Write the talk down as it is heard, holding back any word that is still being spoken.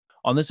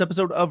On this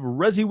episode of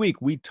Resi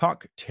Week, we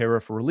talk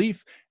tariff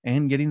relief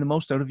and getting the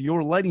most out of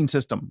your lighting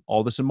system.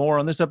 All this and more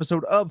on this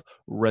episode of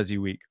Resi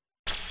Week.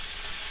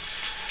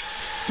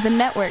 The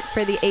network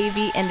for the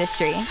AV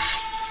industry.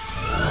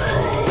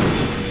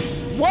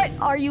 What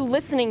are you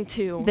listening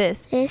to?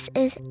 This is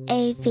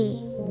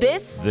AV.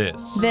 This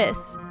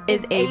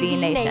is AV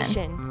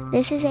Nation.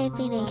 This is AV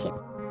Nation.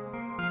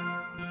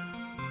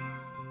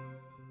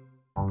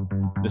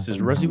 This is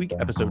Resi Week,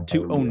 episode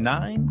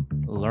 209.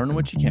 Learn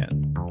what you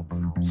can.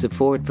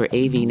 Support for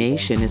AV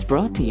Nation is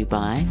brought to you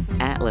by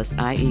Atlas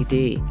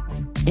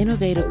IED,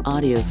 innovative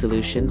audio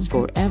solutions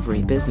for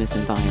every business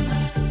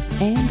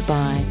environment, and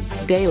by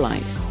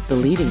Daylight, the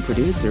leading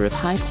producer of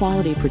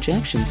high-quality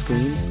projection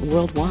screens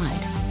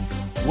worldwide.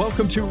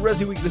 Welcome to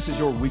Resi Week. This is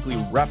your weekly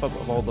wrap-up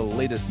of all the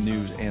latest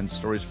news and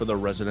stories for the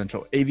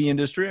residential AV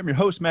industry. I'm your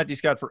host, Matt D.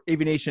 Scott for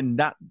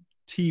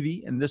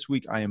AVNation.tv, and this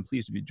week I am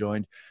pleased to be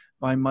joined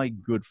by my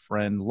good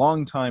friend,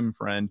 longtime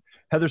friend,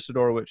 Heather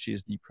Sidorowicz. She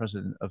is the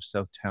president of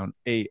Southtown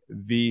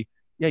AV.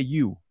 Yeah,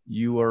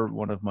 you are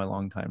one of my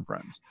longtime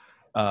friends.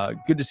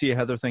 Good to see you,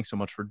 Heather. Thanks so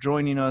much for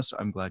joining us.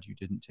 I'm glad you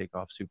didn't take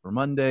off Super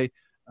Monday.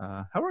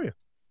 How are you?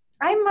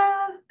 I'm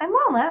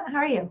well, Matt. How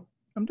are you?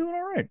 I'm doing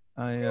all right.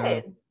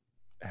 I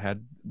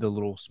had the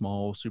little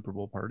small Super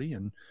Bowl party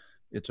and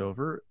it's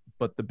over.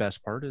 But the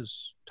best part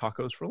is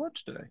tacos for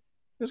lunch today.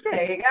 It was great.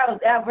 There you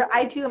go.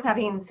 I too am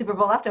having Super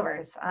Bowl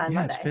leftovers on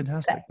Monday. It's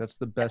fantastic. Today. That's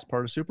the best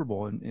part of Super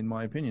Bowl, in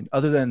my opinion,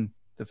 other than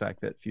the fact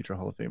that future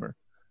Hall of Famer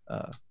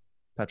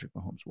Patrick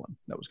Mahomes won.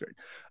 That was great.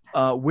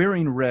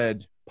 Wearing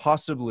red,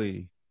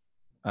 possibly,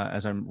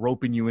 as I'm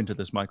roping you into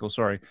this, Michael,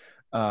 sorry,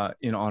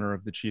 in honor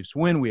of the Chiefs'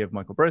 win, we have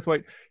Michael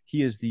Braithwaite.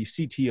 He is the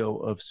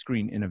CTO of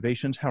Screen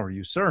Innovations. How are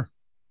you, sir?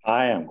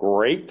 I am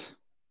great.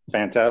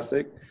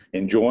 Fantastic.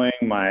 Enjoying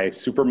my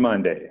Super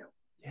Monday.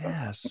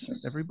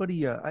 Yes.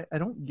 Everybody, I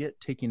don't get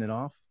taking it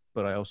off,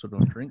 but I also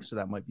don't drink, so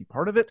that might be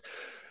part of it.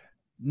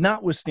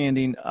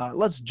 Notwithstanding,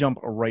 let's jump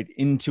right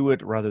into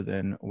it rather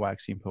than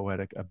waxing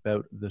poetic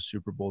about the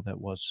Super Bowl. That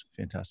was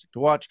fantastic to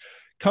watch.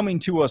 Coming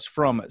to us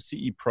from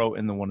CE Pro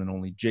and the one and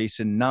only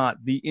Jason Knott,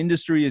 the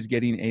industry is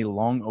getting a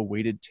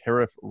long-awaited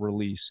tariff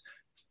release.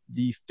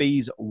 The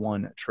Phase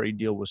 1 trade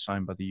deal was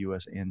signed by the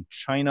U.S. and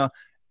China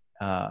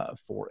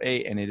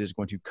and it is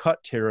going to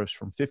cut tariffs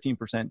from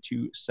 15%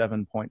 to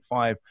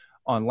 7.5%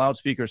 on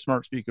loudspeakers,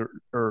 smart speakers,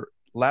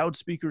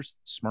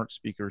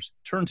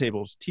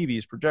 turntables,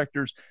 TVs,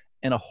 projectors,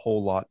 and a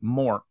whole lot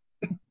more.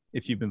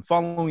 If you've been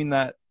following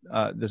that,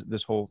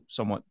 this whole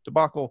somewhat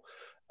debacle,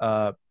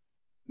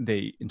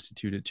 they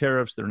instituted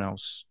tariffs. They're now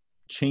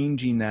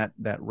changing that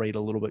rate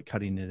a little bit,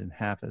 cutting it in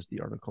half, as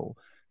the article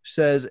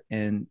says.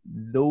 And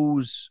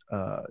those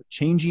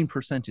changing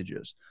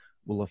percentages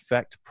will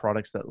affect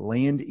products that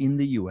land in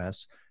the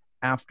U.S.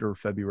 after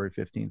February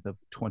 15th of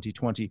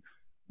 2020.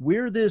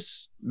 Where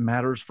this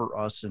matters for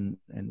us and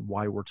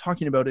why we're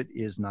talking about it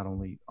is not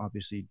only,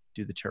 obviously,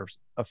 do the tariffs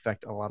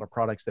affect a lot of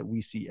products that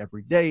we see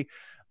every day,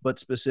 but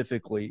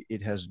specifically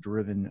it has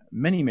driven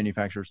many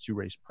manufacturers to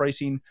raise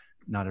pricing.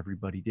 Not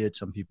everybody did.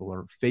 Some people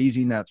are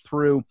phasing that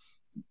through.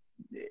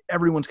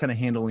 Everyone's kind of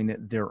handling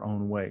it their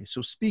own way.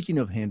 So speaking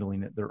of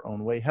handling it their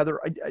own way,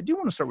 Heather, I do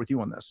want to start with you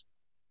on this.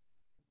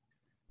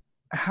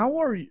 How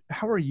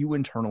are you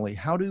internally?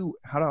 How do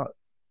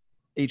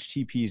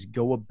HTPs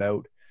go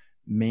about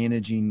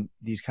managing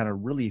these kind of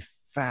really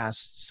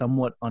fast,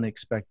 somewhat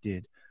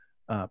unexpected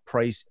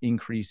price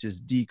increases,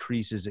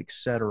 decreases,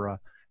 etc.?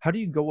 How do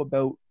you go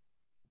about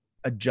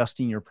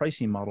adjusting your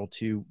pricing model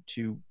to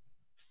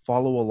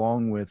follow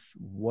along with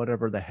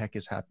whatever the heck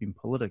is happening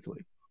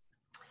politically?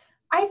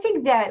 I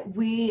think that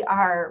we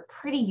are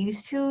pretty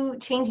used to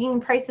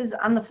changing prices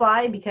on the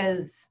fly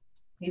because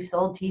we've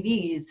sold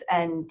TVs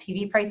and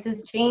TV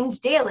prices change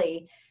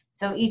daily.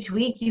 So each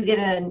week you get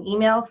an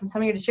email from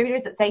some of your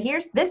distributors that say,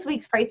 here's this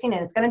week's pricing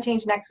and it's going to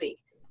change next week.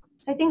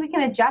 So I think we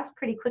can adjust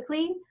pretty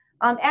quickly.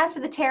 As for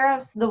the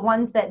tariffs, the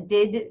ones that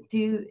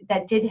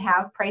did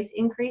have price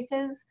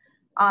increases,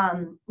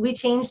 we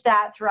changed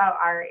that throughout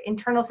our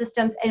internal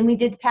systems and we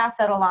did pass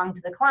that along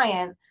to the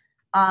client.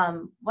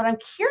 What I'm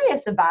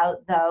curious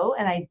about, though,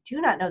 and I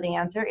do not know the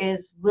answer,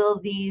 is will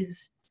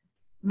these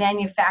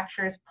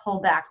manufacturers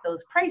pull back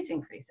those price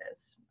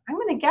increases? I'm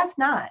going to guess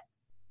not.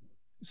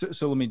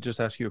 So let me just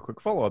ask you a quick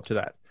follow-up to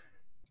that.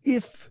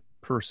 If,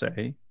 per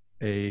se,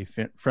 a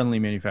friendly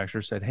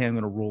manufacturer said, hey, I'm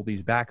going to roll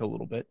these back a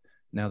little bit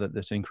now that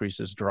this increase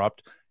has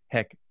dropped,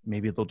 heck,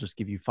 maybe they'll just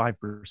give you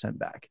 5%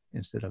 back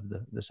instead of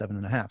the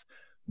 7.5%.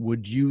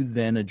 Would you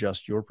then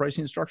adjust your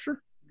pricing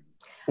structure?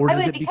 Or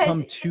does it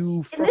become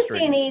too frustrating? In this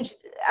day and age,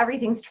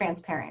 everything's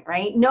transparent,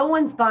 right? No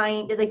one's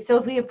buying, so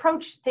if we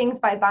approach things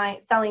by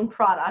selling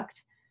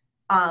product,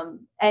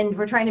 and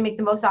we're trying to make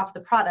the most off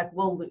the product,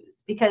 we'll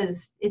lose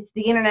because it's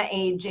the internet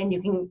age and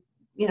you can,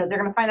 they're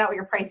going to find out what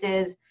your price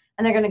is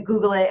and they're going to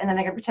Google it and then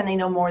they're going to pretend they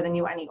know more than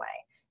you anyway.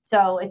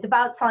 So it's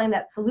about selling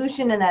that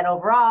solution and that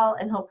overall,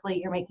 and hopefully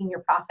you're making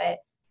your profit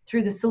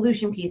through the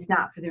solution piece,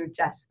 not through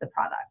just the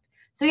product.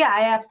 So yeah,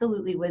 I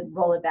absolutely would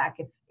roll it back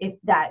if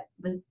that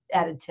was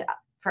added to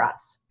for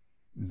us.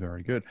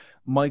 Very good.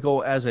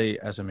 Michael, as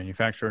a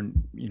manufacturer,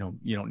 you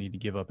don't need to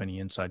give up any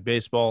inside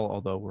baseball,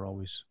 although we're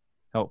always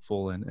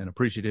helpful and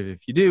appreciative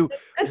if you do.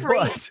 Good for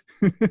you.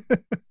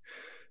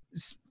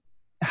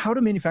 How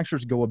do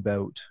manufacturers go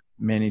about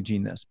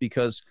managing this?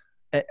 Because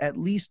at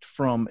least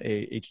from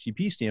a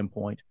HTP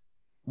standpoint,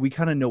 we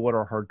kind of know what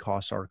our hard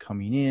costs are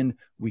coming in.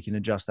 We can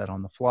adjust that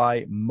on the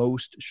fly.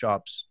 Most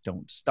shops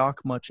don't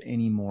stock much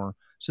anymore.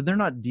 So they're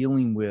not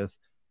dealing with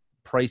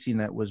pricing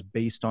that was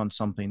based on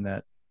something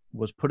that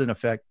was put in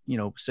effect,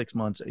 6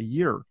 months, a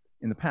year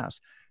in the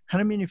past. How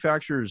do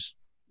manufacturers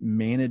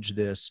manage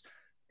this?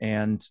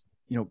 And,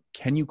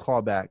 can you claw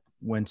back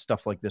when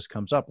stuff like this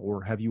comes up,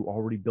 or have you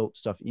already built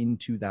stuff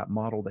into that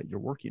model that you're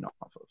working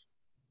off of?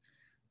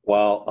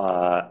 Well,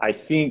 I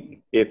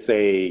think it's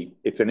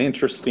an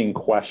interesting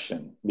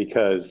question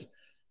because,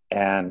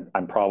 and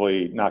I'm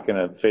probably not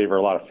going to favor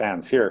a lot of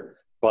fans here,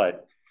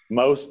 but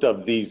most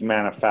of these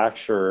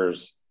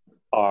manufacturers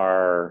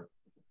are,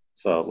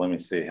 so let me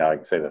see how I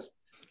can say this.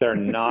 They're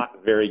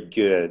not very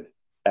good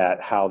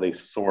at how they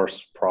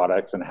source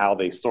products and how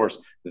they source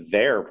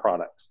their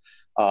products.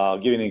 I'll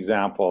give you an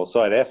example.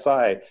 So at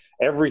SI,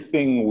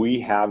 everything we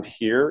have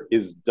here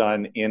is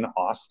done in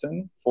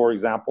Austin, for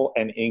example,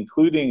 and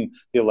including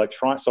the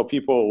electronics. So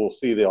people will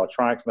see the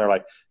electronics and they're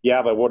like,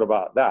 yeah, but what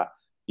about that?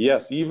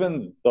 Yes,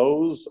 even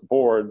those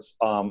boards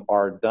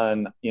are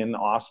done in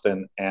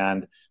Austin.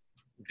 And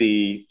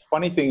the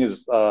funny thing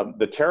is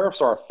the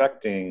tariffs are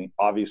affecting,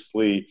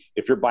 obviously,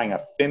 if you're buying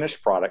a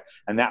finished product,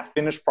 and that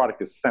finished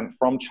product is sent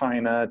from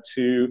China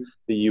to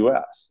the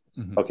US.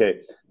 Mm-hmm.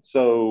 Okay,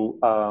 so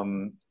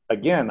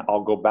again,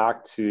 I'll go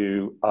back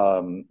to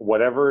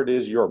whatever it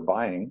is you're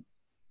buying,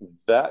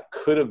 that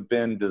could have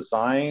been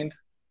designed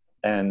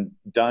and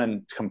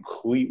done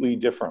completely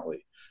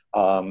differently.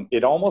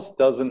 It almost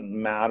doesn't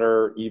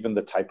matter even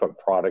the type of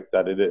product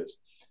that it is.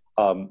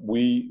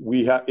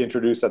 We have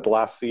introduced at the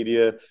last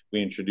CEDIA,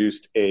 we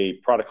introduced a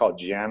product called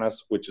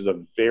Janus, which is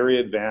a very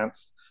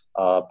advanced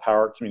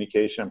power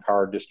communication and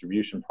power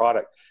distribution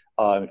product.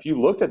 If you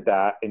looked at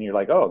that and you're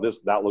like, oh,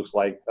 that looks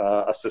like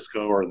a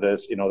Cisco or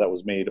this, that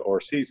was made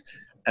overseas.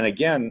 And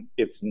again,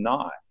 it's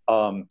not.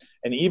 And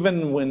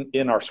even when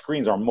in our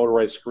screens, our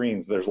motorized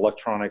screens, there's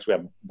electronics. We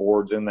have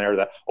boards in there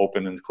that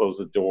open and close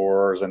the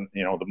doors and,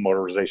 the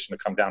motorization to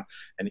come down.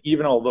 And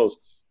even all those,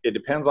 it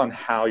depends on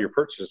how you're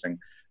purchasing.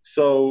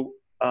 So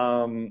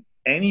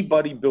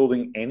anybody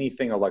building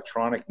anything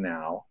electronic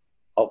now,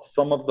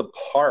 some of the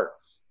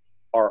parts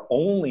are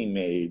only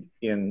made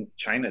in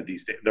China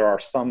these days. There are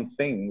some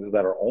things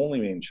that are only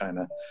made in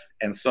China.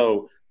 And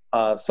so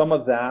some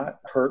of that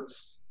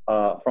hurts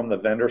from the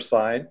vendor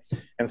side.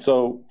 And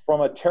so from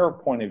a tariff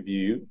point of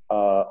view,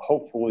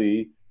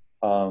 hopefully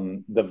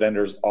the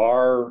vendors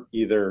are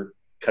either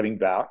cutting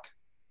back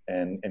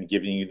and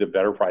giving you the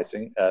better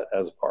pricing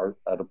as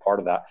a part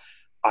of that.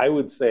 I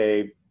would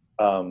say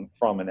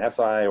from an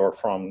SI or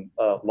from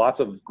lots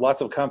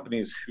of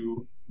companies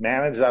who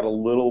manage that a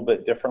little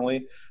bit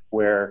differently,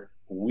 where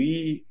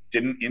we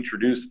didn't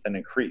introduce an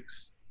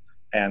increase.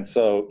 And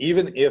so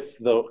even if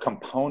the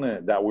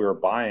component that we were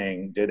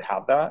buying did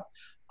have that,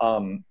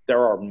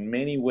 there are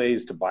many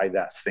ways to buy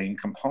that same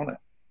component.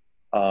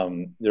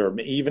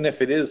 Even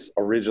if it is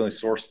originally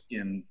sourced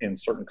in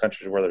certain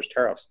countries where there's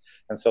tariffs.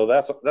 And so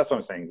that's what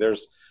I'm saying.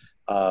 There's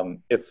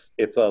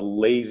it's a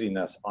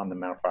laziness on the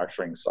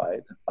manufacturing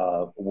side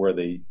where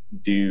they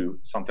do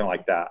something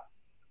like that.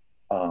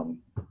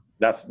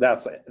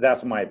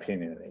 That's my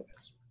opinion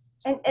anyways.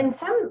 And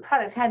some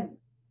products had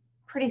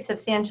pretty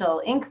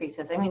substantial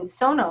increases. I mean,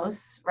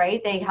 Sonos, right?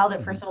 They held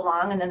it for so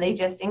long and then they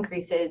just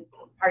increased it,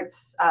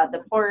 parts,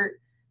 the port,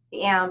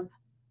 the amp.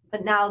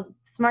 But now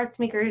smart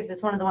speakers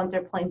is one of the ones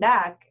they're pulling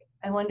back.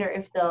 I wonder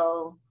if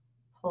they'll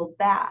pull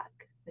back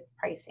with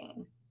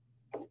pricing.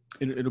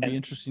 It'll be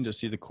interesting to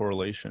see the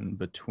correlation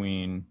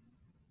between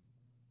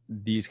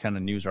these kind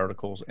of news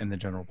articles and the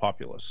general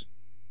populace.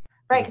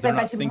 Right, because I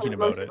bet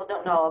most people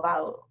don't know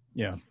about.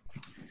 Yeah.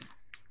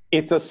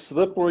 It's a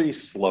slippery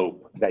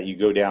slope that you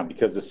go down,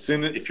 because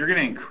if you're going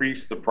to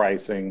increase the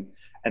pricing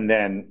and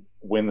then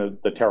when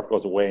the tariff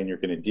goes away and you're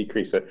going to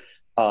decrease it,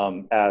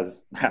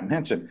 as Matt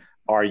mentioned,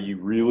 are you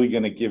really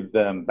going to give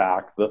them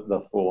back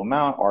the full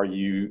amount? Are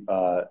you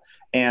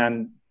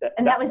and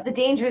that was the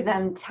danger of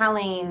them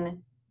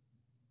telling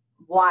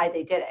why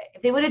they did it.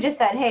 If they would have just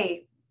said,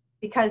 hey,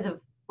 because of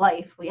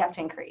life, we have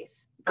to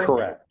increase.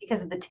 Correct.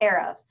 Because of the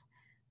tariffs.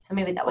 So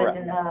maybe that was Correct.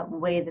 in the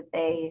way that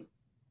they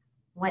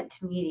went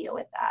to media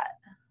with that.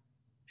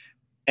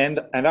 And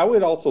I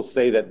would also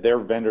say that their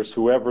vendors,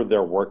 whoever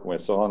they're working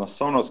with, so on a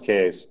Sonos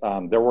case,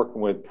 they're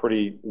working with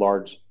pretty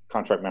large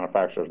contract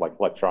manufacturers like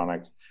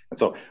electronics. And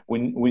so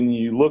when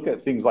you look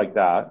at things like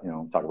that,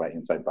 talk about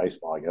inside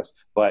baseball, I guess,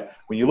 but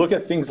when you look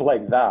at things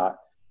like that,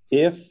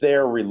 if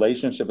their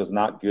relationship is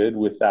not good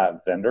with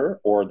that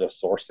vendor or the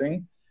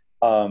sourcing,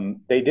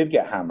 they did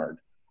get hammered.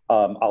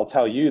 I'll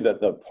tell you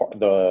that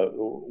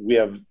we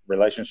have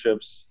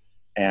relationships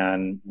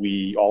and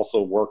we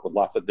also work with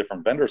lots of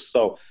different vendors.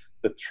 So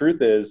the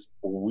truth is,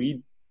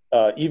 we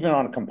even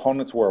on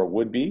components where it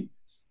would be,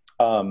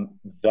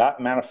 that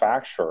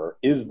manufacturer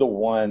is the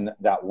one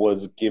that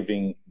was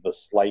giving the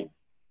slight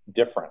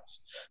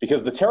difference,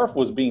 because the tariff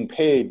was being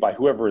paid by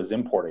whoever is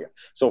importing it.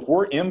 So if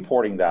we're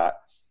importing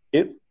that,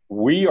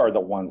 we are the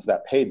ones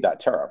that paid that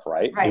tariff,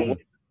 right? Right. It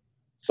wasn't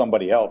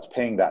somebody else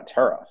paying that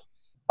tariff.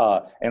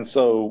 And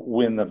so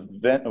when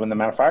the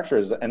manufacturer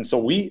is, and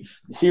so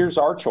here's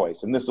our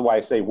choice. And this is why I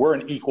say we're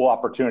an equal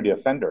opportunity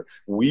offender.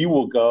 We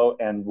will go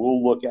and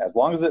we'll look at, as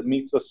long as it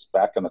meets the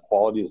spec and the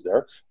quality is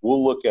there,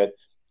 we'll look at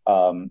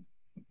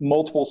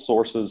multiple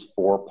sources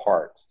for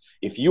parts.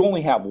 If you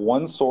only have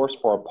one source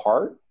for a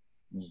part,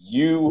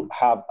 you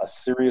have a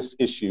serious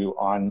issue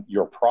on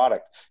your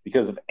product,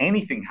 because if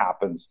anything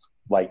happens,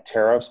 like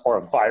tariffs or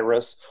a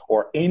virus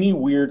or any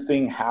weird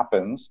thing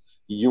happens,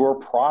 your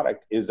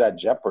product is at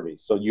jeopardy.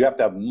 So you have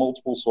to have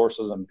multiple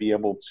sources and be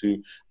able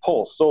to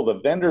pull. So the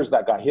vendors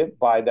that got hit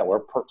by that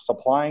were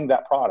supplying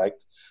that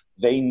product,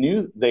 they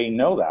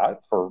know that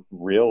for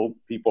real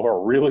people who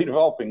are really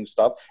developing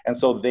stuff. And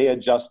so they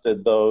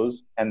adjusted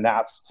those. And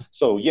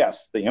so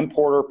yes, the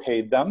importer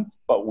paid them,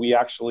 but we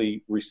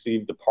actually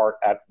received the part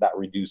at that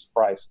reduced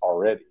price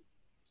already.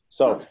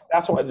 So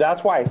that's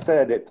why I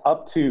said it's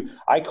up to,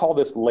 I call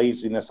this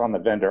laziness on the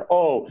vendor.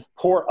 Oh,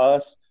 poor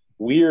us.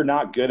 We are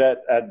not good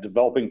at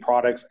developing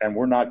products, and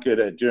we're not good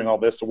at doing all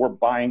this. So we're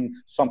buying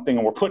something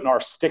and we're putting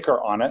our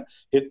sticker on it.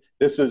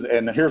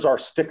 And here's our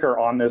sticker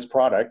on this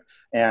product.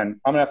 And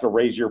I'm gonna have to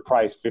raise your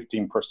price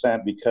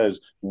 15% because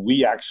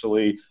we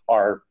actually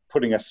are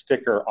putting a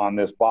sticker on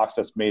this box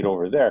that's made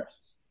over there.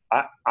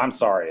 I'm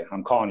sorry,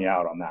 I'm calling you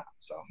out on that.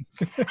 So.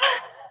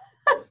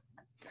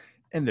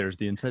 And there's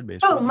the inside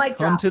baseball. Oh, Mike,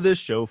 come to this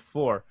show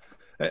for.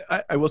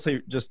 I will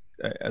say, just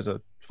as a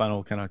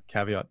final kind of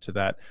caveat to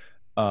that,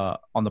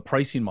 on the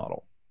pricing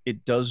model,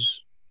 it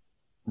does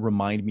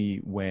remind me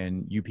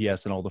when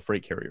UPS and all the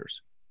freight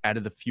carriers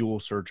added the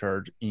fuel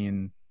surcharge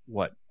in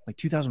like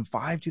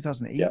 2005,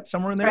 2008, yep.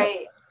 Somewhere in there.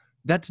 Right.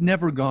 That's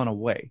never gone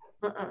away.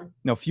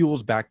 Now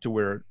fuel's back to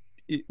where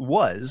it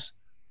was,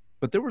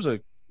 but there was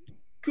a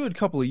good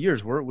couple of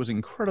years where it was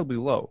incredibly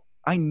low.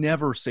 I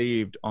never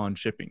saved on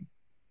shipping.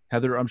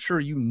 Heather, I'm sure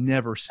you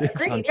never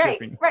saved on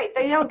shipping. Right.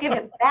 They don't give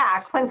it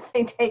back once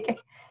they take it.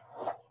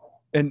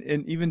 And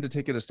even to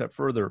take it a step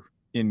further,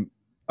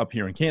 up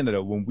here in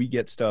Canada, when we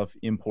get stuff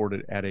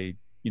imported at a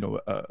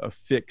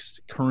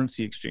fixed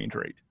currency exchange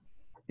rate,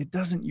 it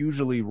doesn't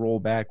usually roll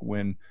back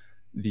when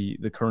the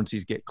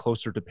currencies get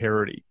closer to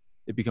parity.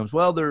 It becomes,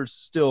 well, there's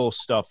still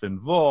stuff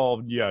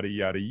involved, yada,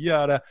 yada,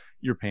 yada.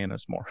 You're paying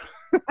us more.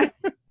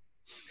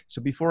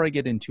 So before I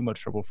get in too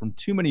much trouble from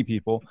too many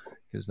people,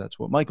 because that's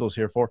what Michael's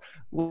here for,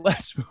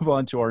 let's move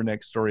on to our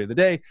next story of the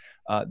day.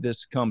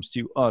 This comes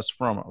to us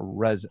from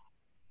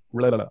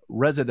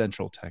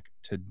Residential Tech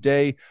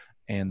Today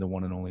and the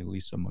one and only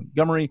Lisa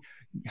Montgomery.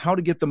 How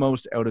to get the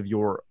most out of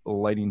your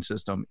lighting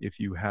system. If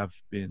you have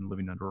been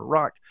living under a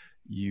rock,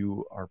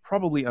 you are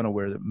probably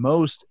unaware that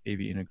most AV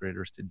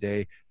integrators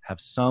today have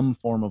some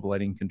form of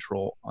lighting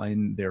control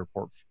in their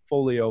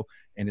portfolio,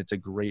 and it's a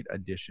great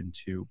addition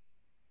to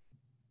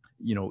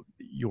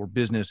your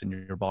business and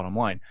your bottom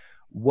line.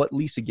 What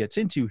Lisa gets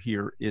into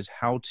here is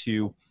how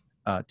to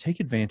take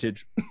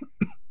advantage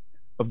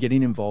of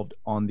getting involved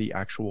on the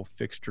actual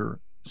fixture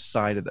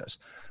side of this.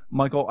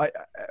 Michael, I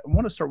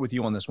want to start with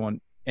you on this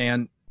one.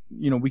 And,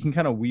 we can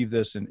kind of weave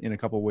this in a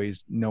couple of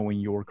ways, knowing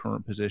your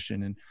current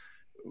position and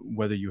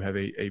whether you have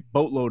a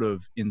boatload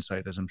of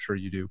insight, as I'm sure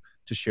you do,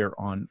 to share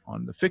on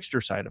the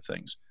fixture side of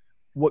things.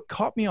 What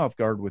caught me off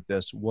guard with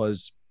this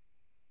was,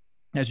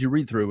 as you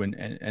read through,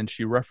 and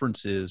she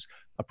references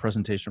a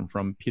presentation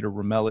from Peter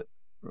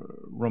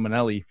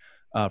Romanelli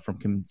from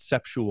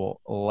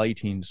Conceptual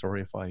Lighting.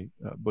 Sorry if I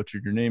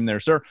butchered your name there,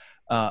 sir.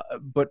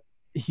 But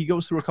he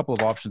goes through a couple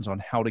of options on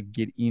how to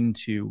get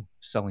into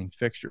selling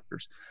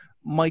fixtures.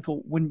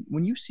 Michael,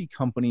 when you see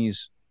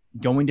companies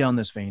going down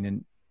this vein,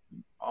 and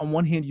on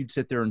one hand, you'd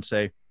sit there and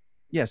say,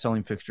 yeah,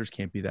 selling fixtures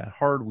can't be that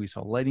hard. We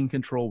sell lighting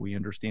control. We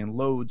understand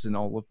loads and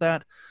all of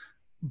that.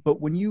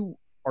 But when you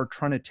are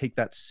trying to take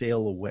that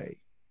sale away,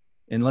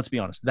 and let's be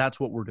honest, that's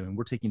what we're doing.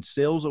 We're taking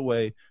sales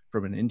away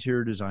from an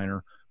interior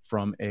designer,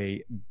 from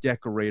a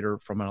decorator,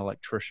 from an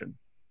electrician.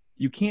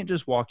 You can't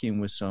just walk in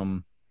with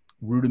some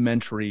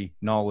rudimentary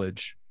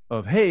knowledge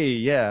of, hey,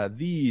 yeah,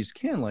 these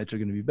can lights are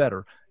going to be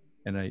better.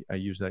 And I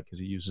use that because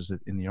he uses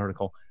it in the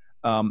article.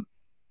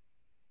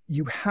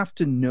 You have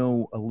to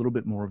know a little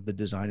bit more of the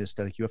design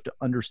aesthetic. You have to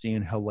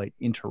understand how light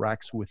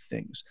interacts with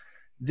things.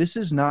 This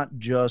is not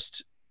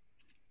just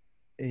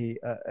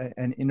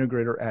an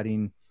integrator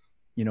adding,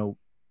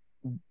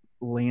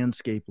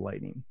 landscape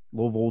lighting,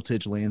 low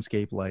voltage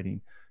landscape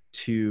lighting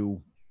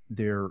to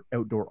their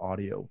outdoor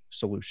audio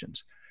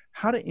solutions.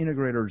 How do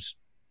integrators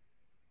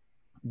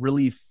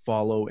really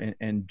follow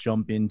and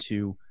jump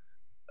into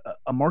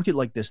a market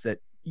like this that,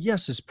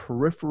 yes, is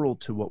peripheral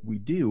to what we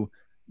do,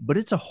 but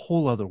it's a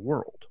whole other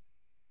world?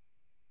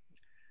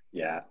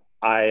 Yeah,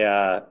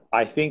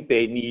 I think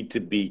they need to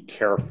be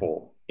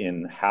careful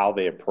in how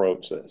they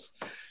approach this.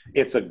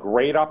 It's a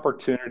great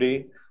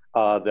opportunity.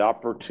 The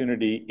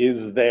opportunity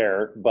is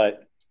there,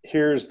 but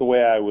here's the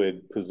way I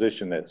would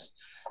position this.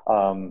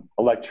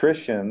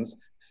 Electricians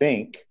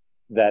think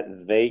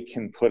that they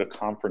can put a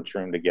conference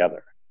room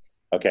together.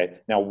 Okay,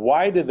 now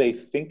why do they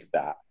think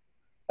that?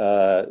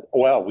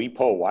 Well, we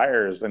pull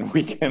wires and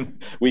we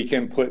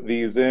can put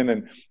these in,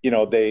 and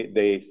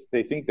they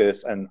think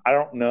this, and I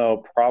don't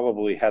know,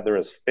 probably Heather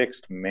has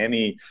fixed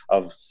many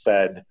of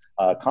said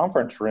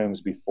conference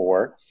rooms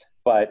before,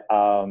 but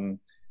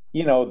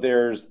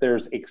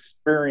there's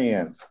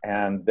experience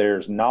and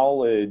there's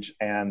knowledge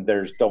and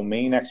there's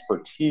domain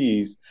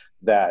expertise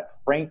that,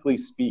 frankly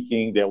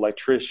speaking, the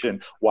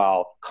electrician,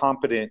 while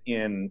competent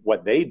in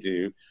what they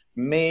do,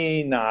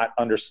 may not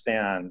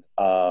understand,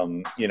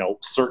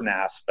 certain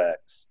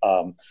aspects.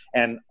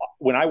 And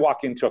when I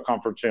walk into a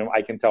conference room,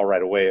 I can tell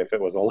right away if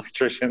it was an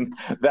electrician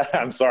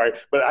I'm sorry,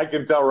 but I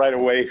can tell right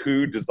away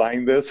who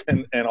designed this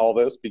and all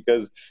this,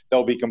 because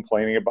they'll be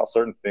complaining about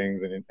certain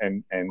things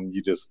and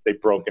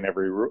they've broken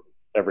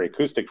every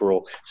acoustic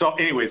rule. So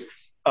anyways,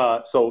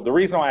 so the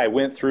reason why I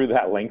went through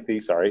that lengthy,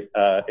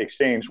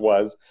 exchange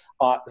was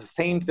the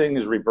same thing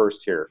is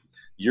reversed here.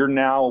 You're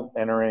now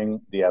entering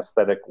the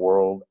aesthetic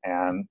world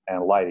and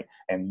lighting.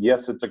 And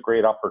yes, it's a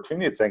great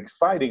opportunity. It's an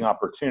exciting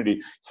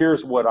opportunity.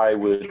 Here's what I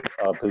would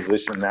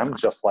position them,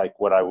 just like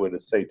what I would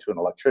say to an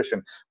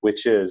electrician,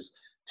 which is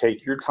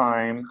take your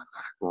time,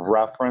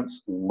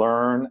 reference,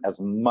 learn as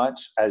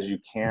much as you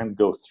can,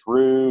 go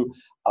through,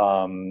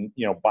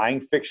 buying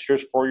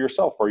fixtures for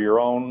yourself, for your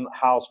own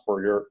house,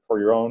 for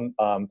your own,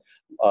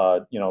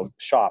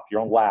 shop, your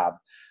own lab.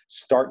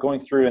 Start going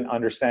through and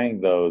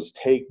understanding those.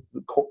 Take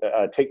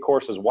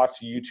courses, watch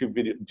the YouTube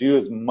video. Do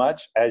as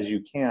much as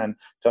you can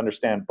to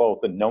understand both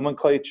the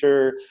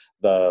nomenclature,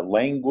 the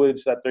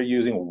language that they're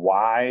using,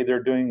 why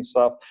they're doing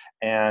stuff,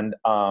 and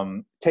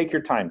take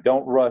your time.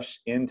 Don't rush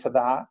into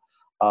that.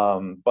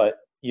 But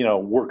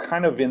we're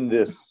kind of in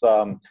this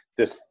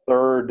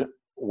third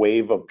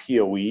wave of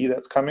PoE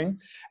that's coming.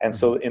 And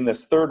so in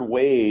this third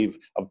wave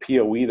of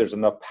PoE, there's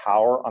enough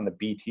power on the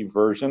BT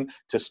version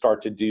to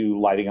start to do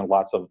lighting and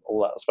lots of,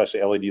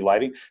 especially LED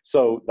lighting.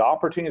 So the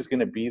opportunity is going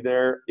to be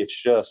there. It's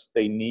just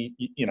they need,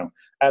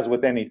 as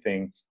with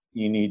anything,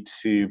 you need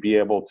to be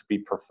able to be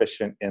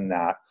proficient in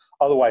that.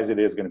 Otherwise, it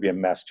is going to be a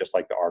mess, just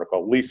like the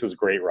article. Lisa's a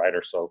great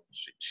writer, so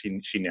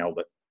she nailed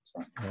it.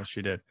 So. Yeah,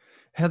 she did.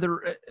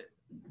 Heather,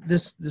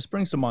 this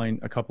brings to mind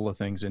a couple of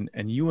things, and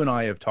you and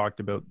I have talked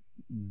about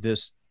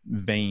this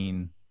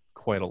vein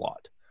quite a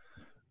lot.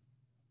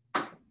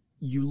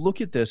 You look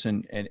at this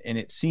and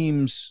it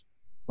seems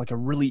like a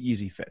really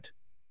easy fit.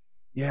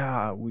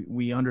 Yeah,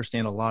 we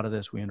understand a lot of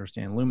this. We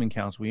understand lumen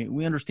counts.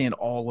 We understand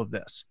all of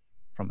this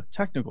from a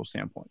technical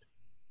standpoint.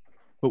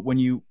 But when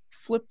you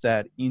flip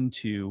that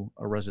into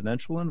a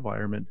residential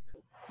environment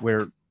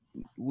where,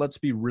 let's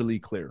be really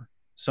clear,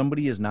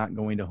 somebody is not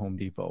going to Home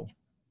Depot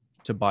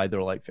to buy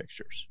their light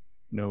fixtures.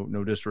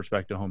 No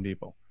disrespect to Home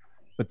Depot,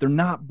 but they're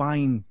not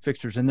buying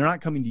fixtures, and they're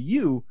not coming to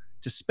you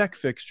to spec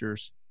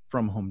fixtures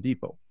from Home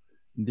Depot.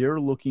 They're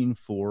looking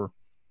for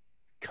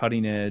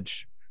cutting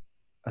edge,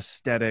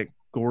 aesthetic,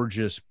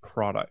 gorgeous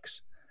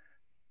products.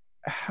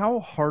 How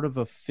hard of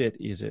a fit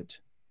is it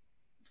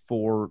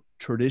for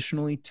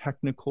traditionally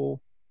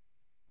technical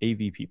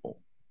AV people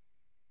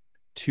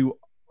to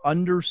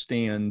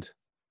understand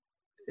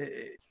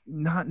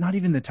not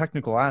even the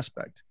technical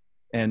aspect?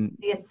 And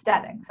the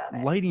aesthetics of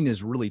it. Lighting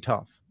is really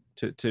tough.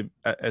 To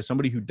as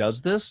somebody who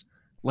does this,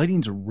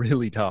 lighting's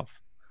really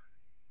tough.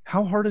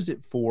 How hard is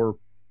it for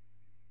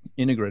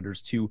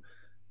integrators to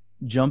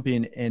jump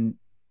in and,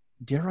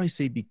 dare I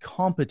say, be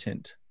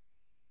competent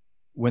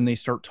when they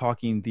start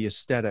talking the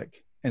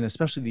aesthetic, and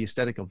especially the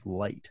aesthetic of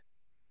light?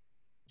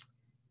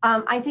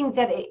 I think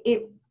that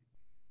it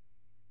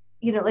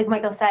like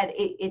Michael said,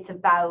 it's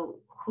about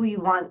who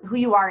you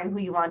are and who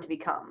you want to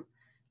become.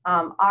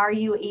 Are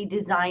you a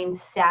design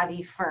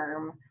savvy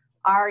firm?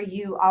 Are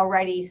you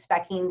already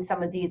speccing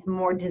some of these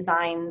more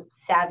design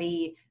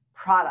savvy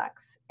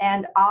products?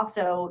 And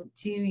also,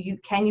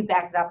 can you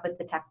back it up with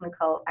the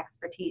technical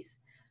expertise?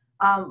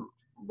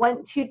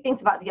 Two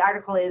things about the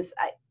article is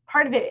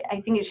part of it,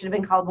 I think it should have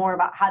been called more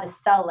about how to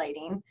sell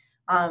lighting,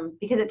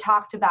 because it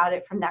talked about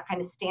it from that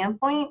kind of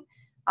standpoint.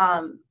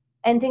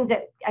 And things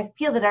that I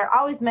feel that are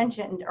always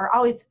mentioned or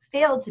always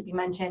fail to be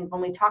mentioned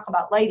when we talk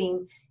about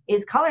lighting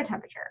is color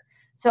temperature.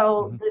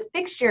 So the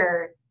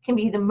fixture can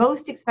be the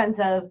most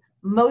expensive,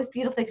 most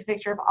beautiful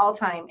fixture of all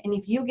time. And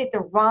if you get the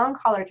wrong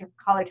color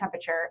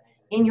temperature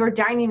in your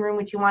dining room,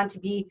 which you want to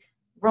be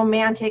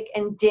romantic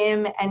and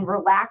dim and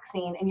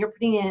relaxing, and you're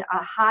putting in a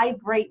high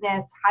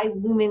brightness, high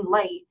lumen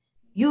light,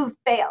 you've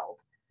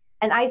failed.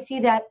 And I see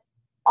that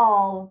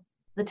all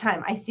the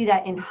time. I see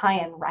that in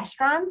high-end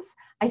restaurants.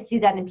 I see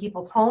that in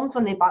people's homes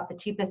when they bought the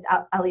cheapest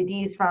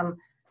LEDs from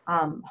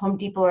Home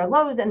Depot or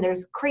Lowe's, and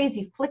there's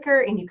crazy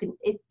flicker, and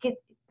it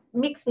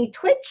makes me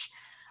twitch.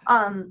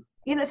 So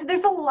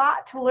there's a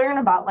lot to learn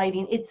about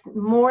lighting. It's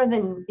more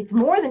than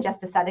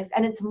just aesthetics,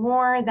 and it's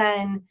more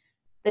than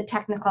the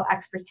technical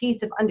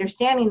expertise of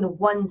understanding the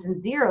ones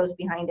and zeros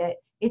behind it.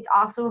 It's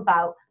also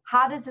about,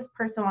 how does this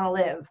person want to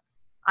live?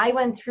 I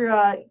went through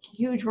a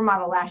huge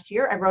remodel last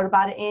year. I wrote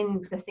about it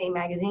in the same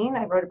magazine.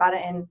 I wrote about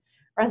it in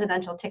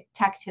Residential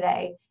Tech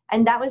Today.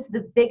 And that was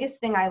the biggest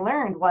thing I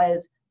learned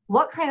was,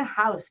 what kind of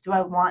house do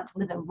I want to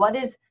live in?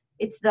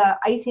 It's the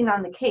icing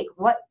on the cake.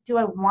 What do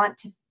I want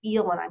to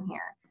feel when I'm here?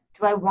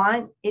 Do I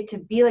want it to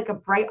be like a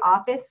bright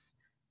office?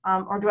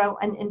 Or do I,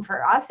 and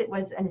for us, it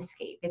was an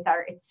escape.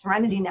 It's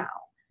serenity now.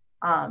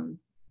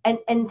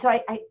 And so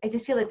I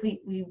just feel like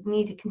we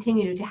need to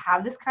continue to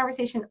have this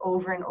conversation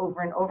over and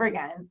over and over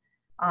again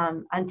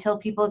until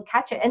people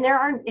catch it. And there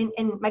are,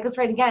 and Michael's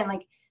right again,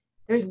 like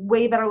there's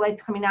way better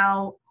lights coming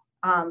out.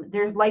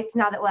 There's lights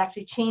now that will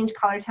actually change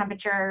color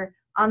temperature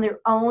on their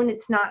own.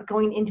 It's not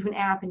going into an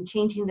app and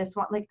changing this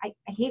one. Like I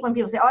hate when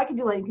people say, oh, I can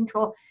do lighting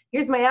control.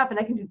 Here's my app and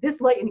I can do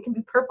this light and it can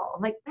be purple.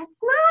 I'm like, that's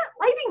not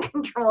lighting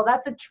control.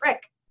 That's a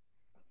trick.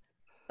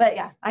 But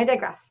yeah, I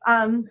digress.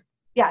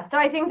 Yeah, so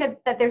I think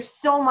that there's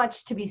so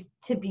much to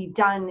be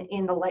done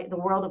in the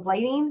world of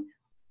lighting,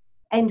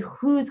 and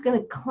who's going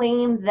to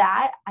claim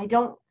that? I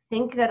don't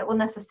think that it will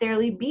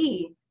necessarily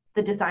be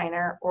the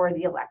designer or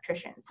the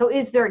electrician. So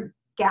is there a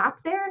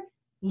gap there?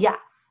 Yes.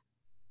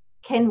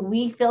 Can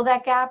we fill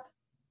that gap?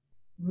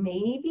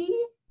 Maybe,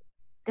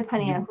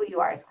 depending on who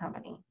you are as a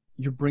company.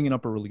 You're bringing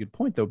up a really good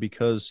point, though,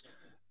 because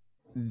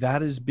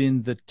that has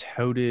been the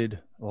touted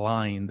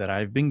line that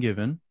I've been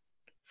given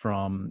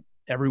from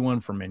everyone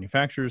from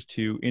manufacturers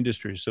to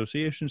industry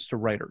associations to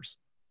writers,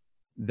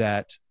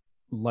 that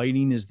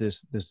lighting is the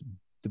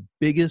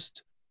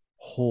biggest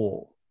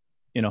hole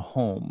in a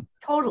home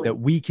that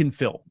we can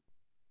fill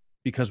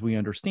because we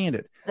understand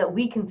it. That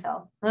we can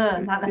fill,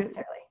 not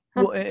necessarily.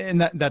 Well,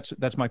 and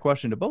that's my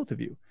question to both of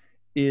you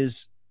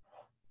is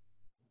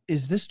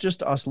this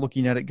just us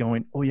looking at it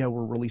going, oh yeah,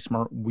 we're really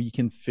smart, we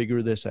can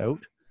figure this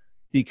out?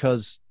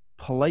 Because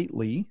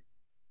politely,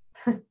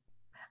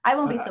 I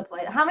won't be so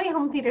polite. How many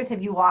home theaters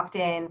have you walked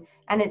in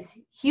and it's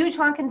huge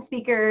honking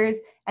speakers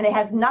and it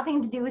has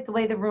nothing to do with the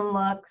way the room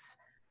looks?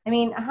 I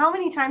mean, how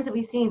many times have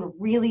we seen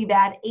really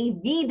bad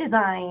AV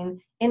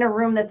design in a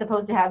room that's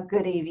supposed to have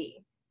good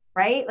AV,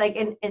 right? Like,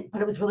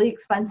 but it was really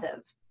expensive.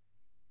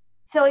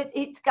 So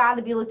it's got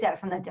to be looked at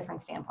from that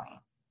different standpoint.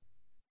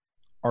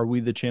 Are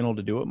we the channel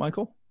to do it,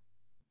 Michael?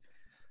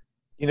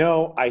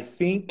 I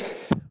think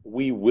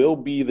we will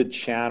be the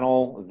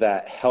channel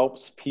that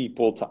helps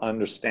people to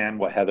understand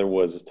what Heather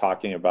was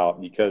talking about,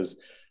 because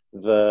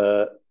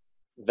that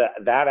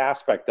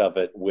aspect of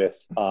it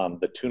with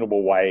the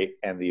tunable white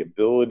and the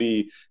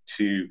ability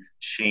to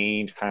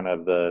change kind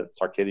of the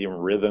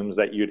circadian rhythms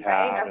that you'd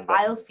have. Right,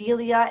 our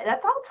biophilia,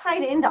 that's all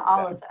tied into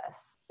all of this.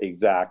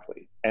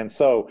 Exactly. And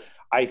so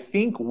I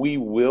think we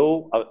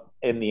will,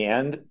 in the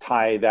end,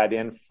 tie that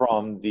in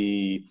from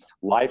the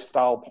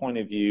lifestyle point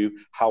of view.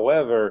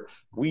 However,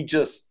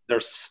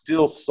 there's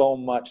still so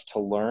much to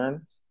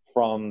learn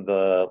from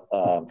the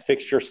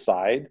fixture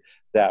side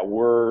that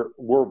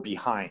we're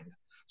behind.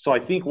 So I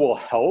think we'll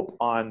help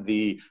on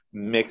the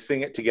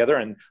mixing it together.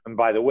 And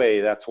by the way,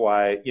 that's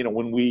why,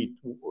 when we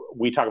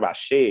talk about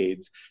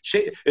shades,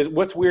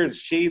 what's weird is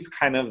shades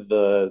kind of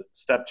the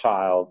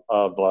stepchild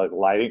of like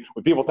lighting.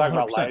 When people talk 100%.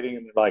 About lighting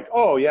and they're like,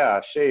 oh yeah,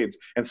 shades.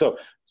 And so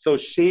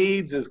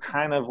shades is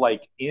kind of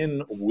like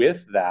in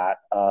with that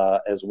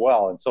as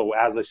well. And so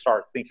as I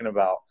start thinking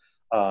about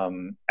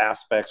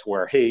aspects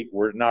where, hey,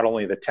 we're not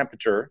only the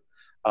temperature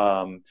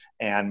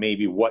and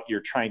maybe what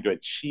you're trying to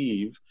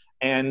achieve,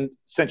 and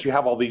since you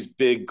have all these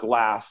big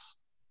glass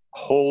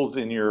holes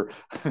in your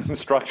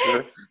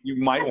structure,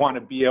 you might want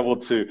to be able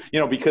to,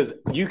 because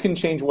you can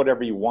change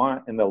whatever you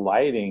want in the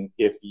lighting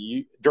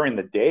during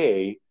the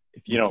day.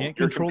 If you can't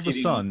control the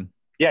sun.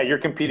 Yeah, you're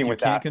competing with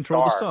that. If you can't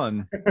control the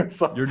sun,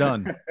 you're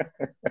done.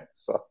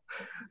 So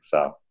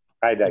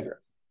I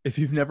digress. If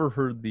you've never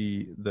heard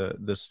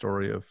the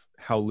story of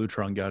how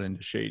Lutron got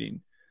into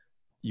shading,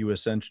 you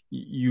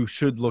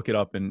should look it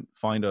up and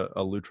find a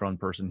Lutron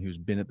person who's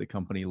been at the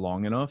company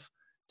long enough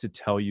to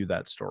tell you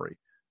that story,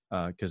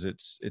 because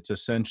it's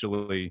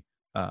essentially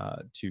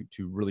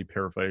to really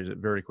paraphrase it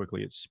very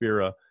quickly, it's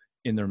Spira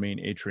in their main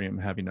atrium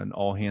having an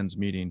all hands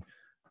meeting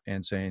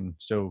and saying,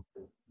 so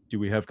do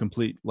we have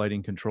complete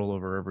lighting control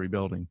over every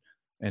building?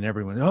 And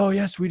everyone, oh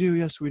yes we do,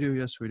 yes we do,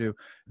 yes we do.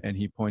 And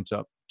he points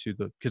up to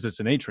because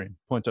it's an atrium,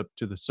 points up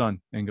to the sun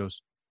and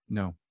goes,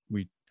 no,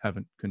 we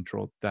haven't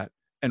controlled that,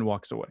 and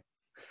walks away.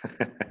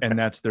 And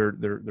that's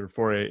their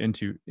foray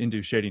into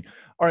shading.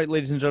 All right,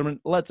 ladies and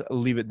gentlemen, let's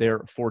leave it there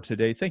for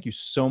today. Thank you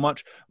so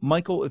much.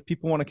 Michael, if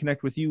people want to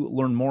connect with you,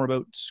 learn more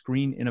about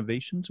Screen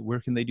Innovations, where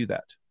can they do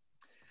that?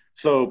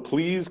 So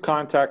please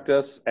contact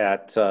us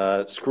at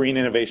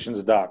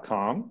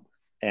screeninnovations.com,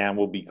 and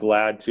we'll be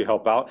glad to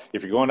help out.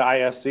 If you're going to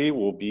ISC,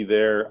 we'll be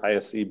there,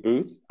 ISC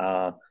booth.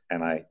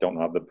 And I don't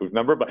know the booth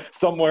number, but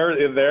somewhere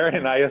in there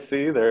in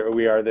ISC,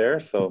 we are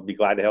there. So be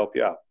glad to help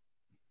you out.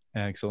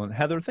 Excellent.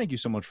 Heather, thank you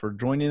so much for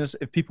joining us.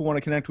 If people want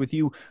to connect with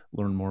you,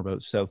 learn more about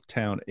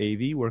Southtown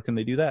AV, where can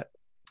they do that?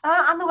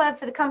 On the web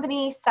for the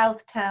company,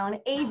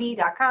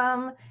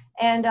 southtownav.com.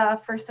 And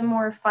for some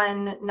more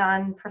fun,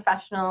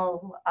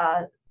 non-professional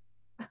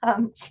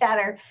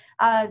chatter,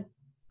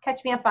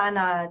 catch me up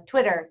on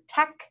Twitter,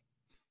 tech_chi,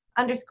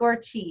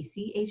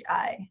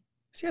 CHI.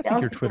 See, I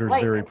think your Twitter's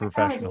very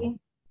professional.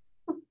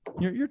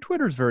 Your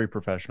Twitter's very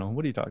professional.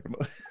 What are you talking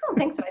about? I don't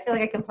think so. I feel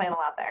like I complain a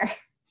lot there.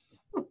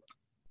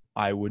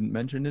 I wouldn't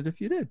mention it if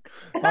you did.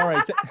 All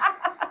right.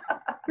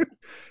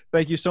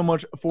 Thank you so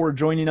much for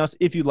joining us.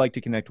 If you'd like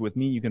to connect with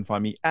me, you can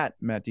find me at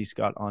Matt D.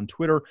 Scott on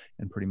Twitter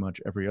and pretty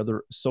much every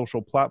other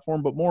social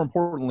platform. But more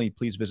importantly,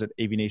 please visit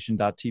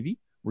avnation.tv,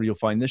 where you'll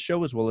find this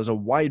show as well as a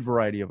wide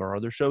variety of our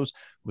other shows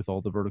with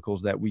all the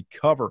verticals that we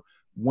cover.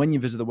 When you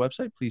visit the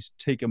website, please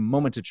take a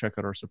moment to check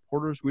out our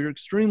supporters. We are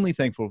extremely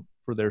thankful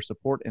for their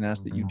support and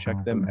ask that you check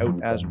them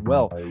out as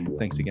well.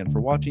 Thanks again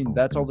for watching.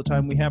 That's all the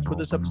time we have for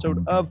this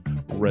episode of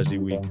Resi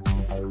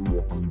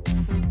Week.